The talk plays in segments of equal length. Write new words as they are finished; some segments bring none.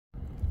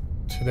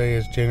Today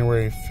is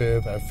January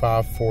 5th at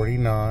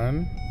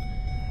 5:49.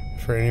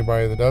 For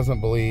anybody that doesn't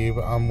believe,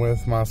 I'm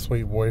with my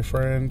sweet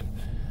boyfriend,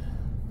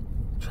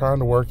 trying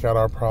to work out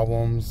our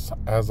problems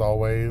as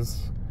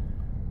always.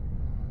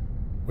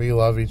 We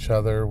love each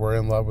other, we're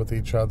in love with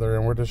each other,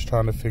 and we're just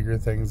trying to figure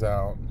things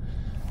out.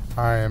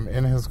 I am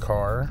in his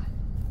car,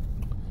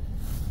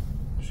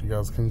 as you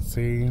guys can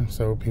see,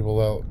 so people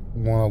that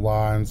want to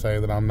lie and say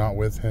that I'm not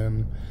with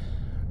him,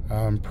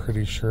 I'm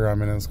pretty sure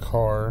I'm in his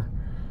car.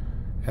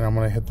 And I'm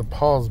going to hit the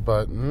pause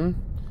button.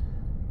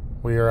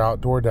 We are out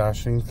door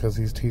dashing because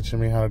he's teaching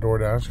me how to door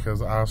dash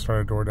because I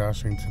started door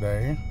dashing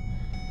today.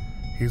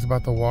 He's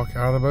about to walk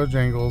out of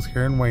Bojangles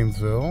here in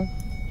Waynesville,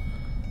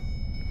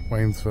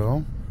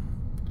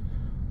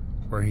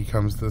 where he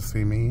comes to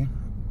see me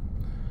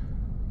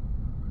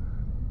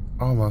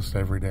almost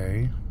every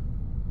day.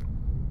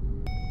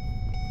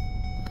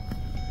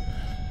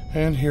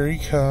 And here he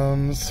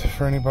comes.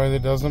 For anybody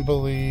that doesn't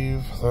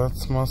believe,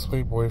 that's my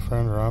sweet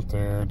boyfriend right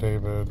there,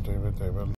 David.